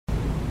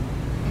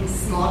In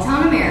small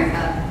town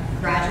America,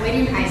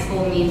 graduating high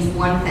school means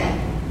one thing: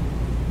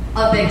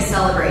 a big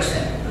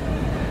celebration.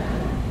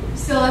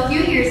 So a few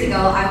years ago,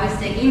 I was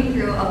digging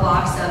through a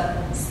box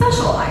of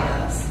special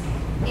items,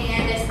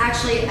 and it's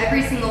actually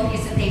every single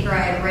piece of paper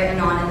I had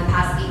written on in the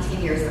past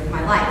 18 years of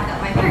my life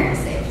that my parents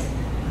saved.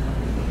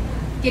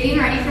 Getting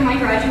ready for my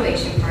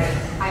graduation party,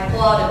 I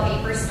pull out a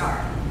paper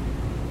star.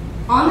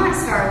 On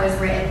that star was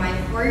written my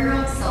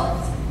 4-year-old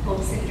self's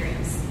hopes and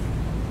dreams.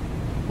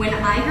 When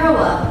I grow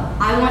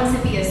up, I want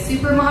to be a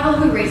supermodel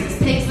who raises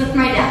pigs with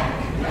my dad.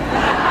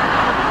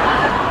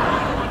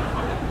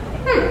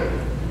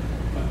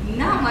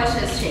 Not much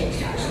has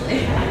changed,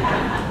 actually.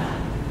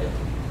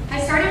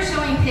 I started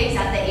showing pigs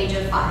at the age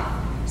of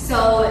 5,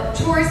 so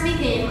chores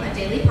became a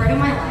daily part of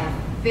my life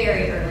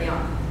very early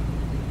on.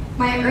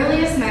 My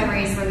earliest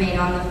memories were made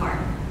on the farm,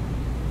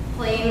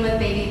 playing with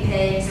baby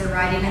pigs or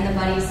riding in the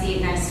buddy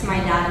seat next to my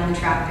dad in the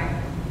tractor.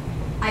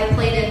 I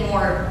played in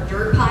more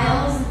dirt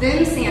piles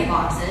than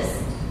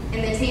sandboxes,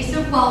 and the taste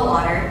of well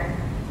water,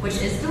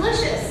 which is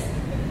delicious,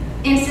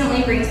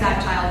 instantly brings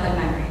back childhood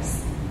memories.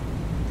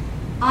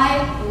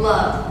 I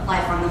loved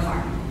life on the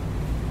farm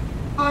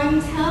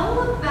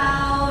until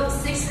about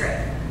 6th grade,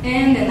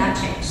 and then that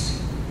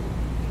changed.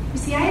 You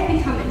see, I had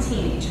become a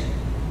teenager,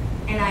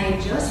 and I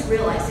had just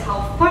realized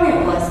how fun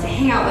it was to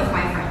hang out with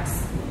my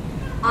friends.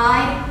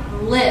 I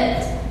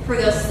lived for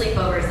those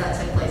sleepovers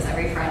that took place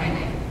every Friday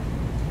night.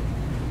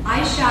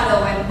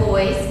 Eyeshadow and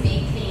boys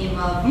became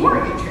of more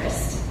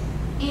interest,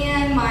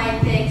 and my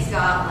pigs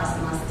got less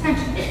and less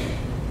attention.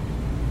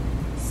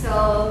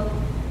 So,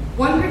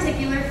 one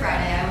particular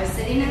Friday, I was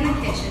sitting in the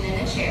kitchen in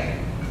a chair,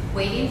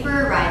 waiting for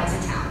a ride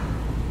to town.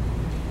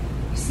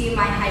 You see,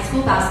 my high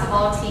school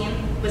basketball team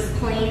was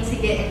playing to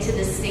get into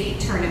the state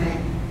tournament.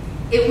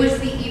 It was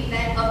the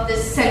event of the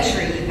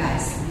century, you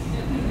guys.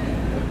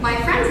 My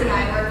friends and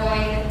I were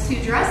going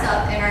to dress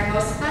up in our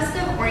most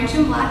festive orange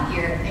and black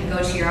gear and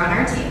go cheer on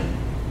our team.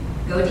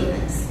 Go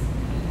Demons.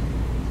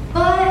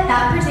 But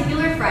that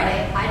particular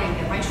Friday, I didn't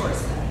get my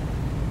chores done.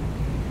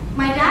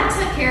 My dad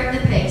took care of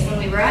the pigs when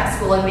we were at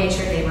school and made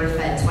sure they were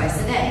fed twice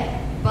a day.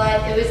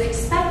 But it was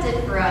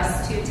expected for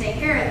us to take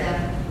care of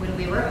them when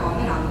we were home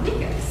and on the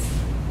weekends.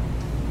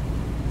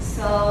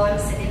 So I'm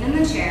sitting in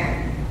the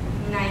chair,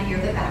 and I hear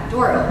the back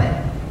door open.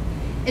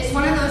 It's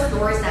one of those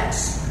doors that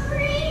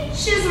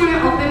screeches when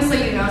it opens so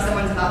you know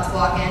someone's about to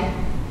walk in.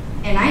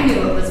 And I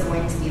knew it was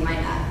going to be my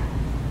dad.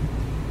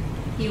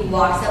 He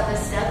walks up the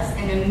steps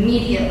and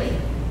immediately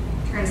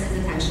turns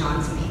his attention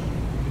on to me.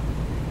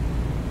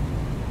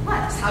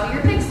 What? How do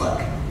your pigs look?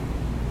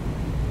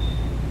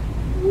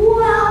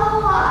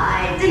 Well,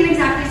 I didn't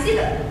exactly see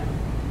them.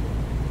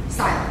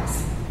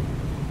 Silence.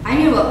 I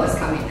knew what was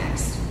coming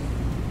next.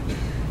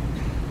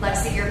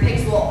 Lexi, your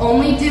pigs will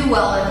only do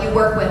well if you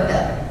work with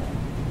them.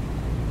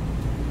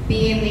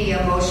 Being the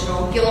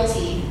emotional,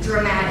 guilty,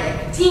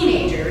 dramatic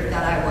teenager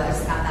that I was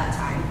at that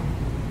time,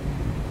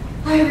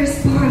 I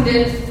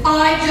responded,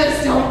 I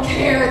just don't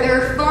care,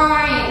 they're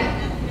fine.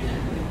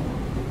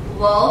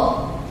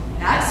 Well,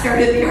 that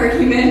started the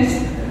argument.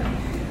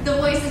 The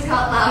voices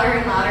got louder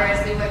and louder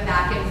as we went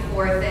back and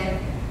forth, and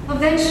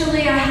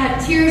eventually I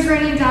had tears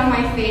running down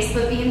my face,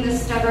 but being the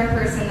stubborn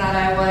person that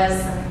I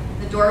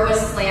was, the door was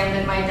slammed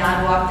and my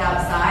dad walked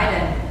outside,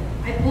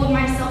 and I pulled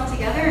myself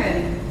together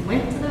and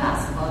went to the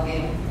basketball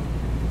game.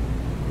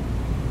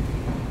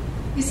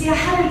 You see, I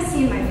hadn't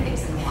seen my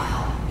pigs in a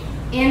while,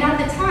 and at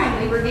the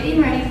time we were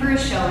getting ready for a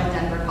show in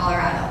Denver,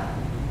 Colorado.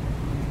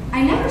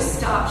 I never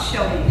stopped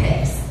showing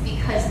pigs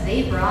because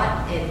they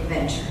brought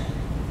adventure.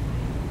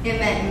 It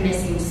meant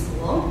missing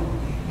school,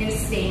 and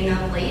staying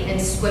up late,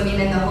 and swimming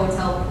in the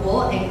hotel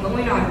pool, and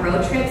going on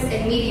road trips,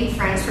 and meeting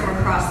friends from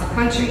across the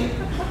country.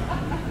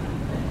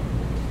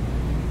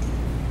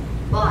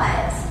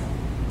 But,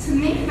 to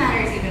make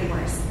matters even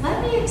worse,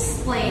 let me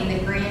explain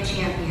the Grand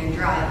Champion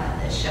Drive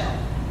at this show.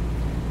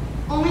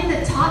 Only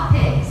the top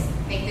pigs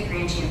make the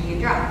Grand Champion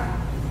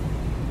Drive.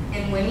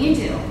 And when you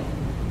do,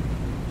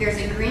 there's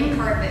a green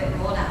carpet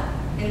rolled out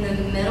in the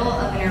middle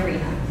of an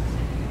arena.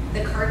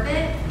 The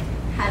carpet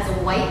has a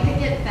white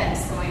picket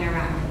fence going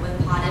around it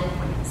with potted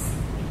plants.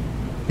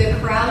 The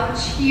crowd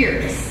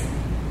cheers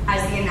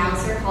as the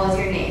announcer calls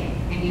your name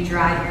and you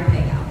drive your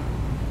pig out.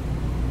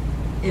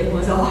 It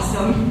was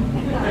awesome.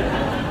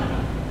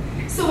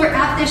 So we're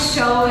at this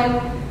show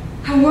and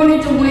I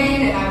wanted to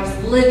win and I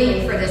was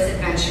living for this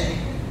adventure.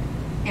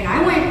 And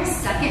I went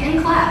second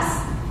in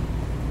class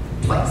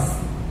twice.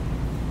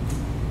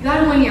 You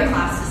had a 1-year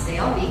class to stay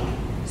all week,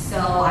 so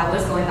I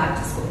was going back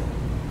to school.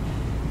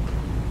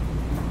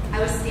 I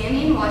was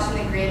standing watching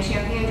the Grand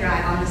Champion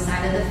Drive on the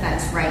side of the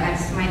fence right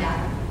next to my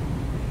dad.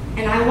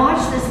 And I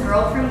watched this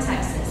girl from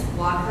Texas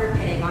walk her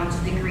pig onto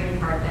the green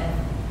carpet.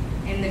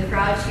 And the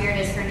crowd cheered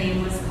as her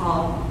name was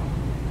called.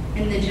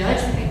 And the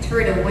judge picked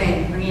her to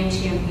win Grand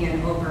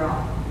Champion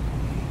overall.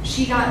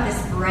 She got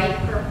this bright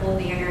purple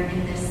banner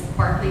and this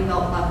sparkly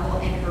belt buckle,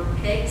 and her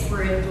pigs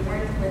were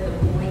adorned with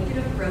a blanket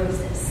of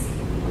roses.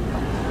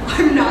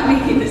 I'm not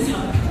making this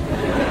up.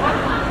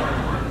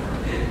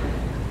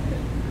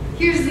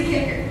 Here's the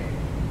kicker.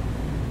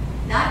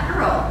 That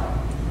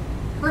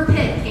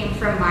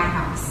from my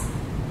house.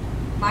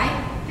 My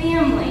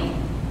family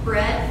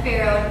bred,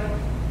 farrowed,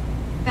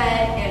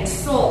 fed, and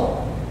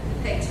sold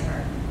the pig to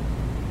her.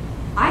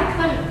 I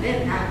couldn't have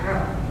been that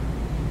girl.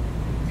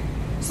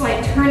 So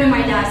I turned to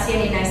my dad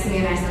standing next to me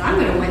and I said, I'm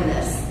going to win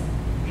this.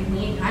 And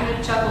he kind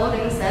of chuckled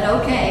and said,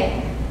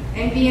 okay.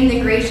 And being the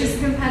gracious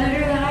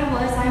competitor that I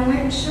was, I went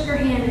and shook her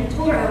hand and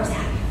told her I was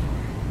happy for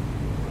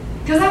her.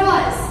 Because I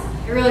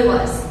was. It really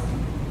was.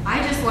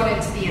 I just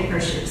wanted to be in her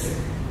shoes.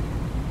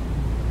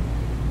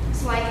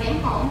 So I came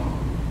home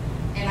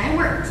and I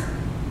worked.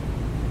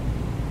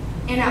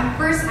 And at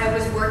first I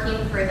was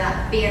working for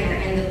that banner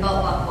and the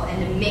belt buckle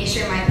and to make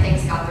sure my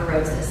pigs got the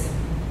roses.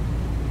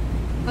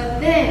 But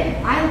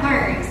then I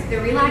learned the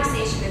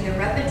relaxation and the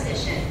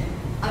repetition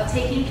of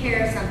taking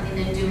care of something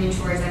and doing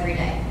chores every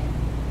day.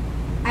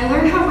 I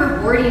learned how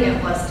rewarding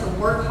it was to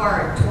work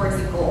hard towards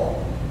a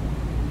goal.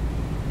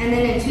 And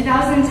then in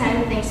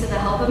 2010, thanks to the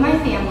help of my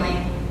family,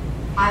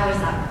 I was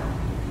that girl.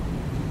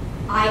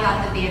 I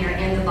got the banner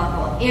and the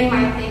buckle, and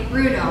my pig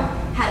Bruno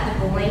had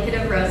the blanket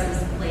of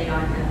roses laid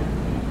on him.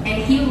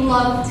 And he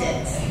loved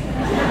it.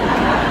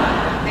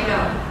 I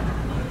know.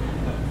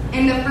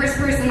 And the first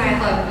person I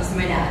hugged was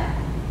my dad.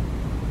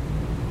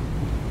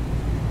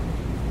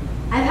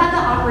 I've had the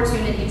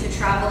opportunity to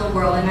travel the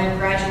world and I've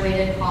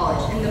graduated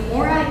college. And the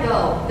more I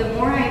go, the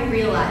more I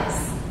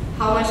realize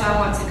how much I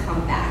want to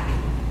come back.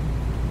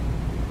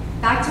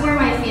 Back to where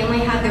my family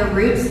had their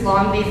roots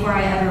long before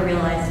I ever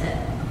realized it.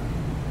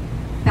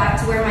 Back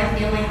to where my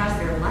family has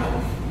their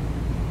life.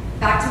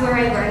 Back to where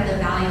I learned the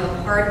value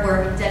of hard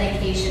work,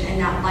 dedication, and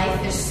that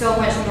life is so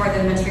much more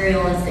than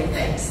materialistic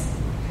things.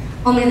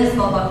 Only this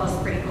belt buckle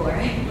is pretty cool,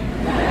 right?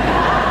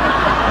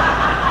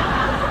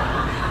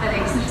 I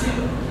think so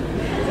too.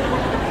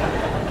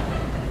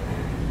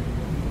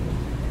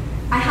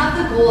 I have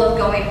the goal of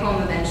going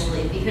home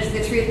eventually because the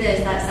truth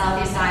is that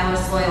Southeast Iowa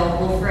soil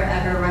will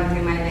forever run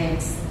through my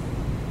veins.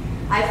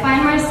 I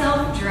find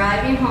myself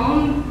driving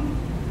home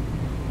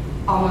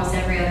almost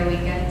every other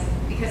weekend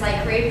because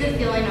I crave the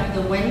feeling of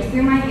the wind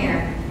through my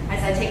hair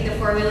as I take the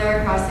four-wheeler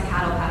across the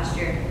cattle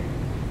pasture,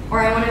 or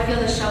I want to feel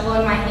the shovel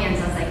in my hands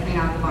as I clean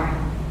out the barn.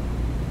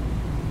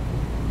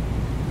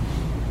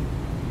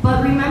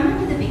 But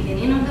remember at the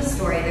beginning of the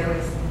story, there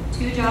was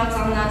 2 jobs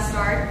on that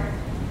star?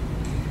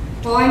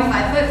 Well, I'm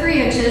 5'3"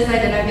 I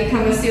didn't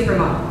become a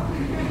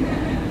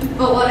supermodel.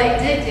 But what I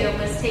did do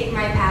was take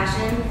my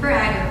passion for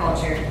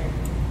agriculture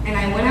and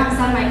I went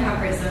outside my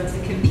comfort zone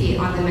to compete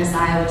on the Miss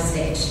Iowa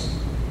stage.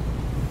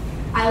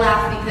 I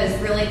laugh because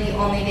really the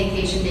only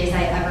vacation days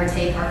I ever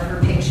take are for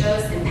pig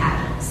shows and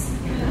pageants.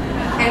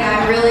 And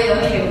I'm really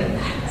okay with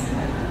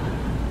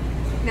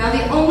that. Now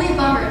the only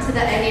bummer to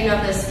the ending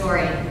of this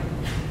story,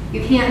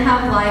 you can't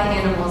have live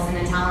animals in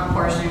a talent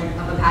portion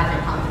of a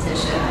pageant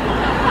competition.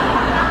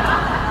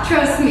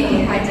 Trust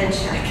me, I did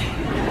check.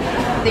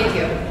 Thank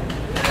you.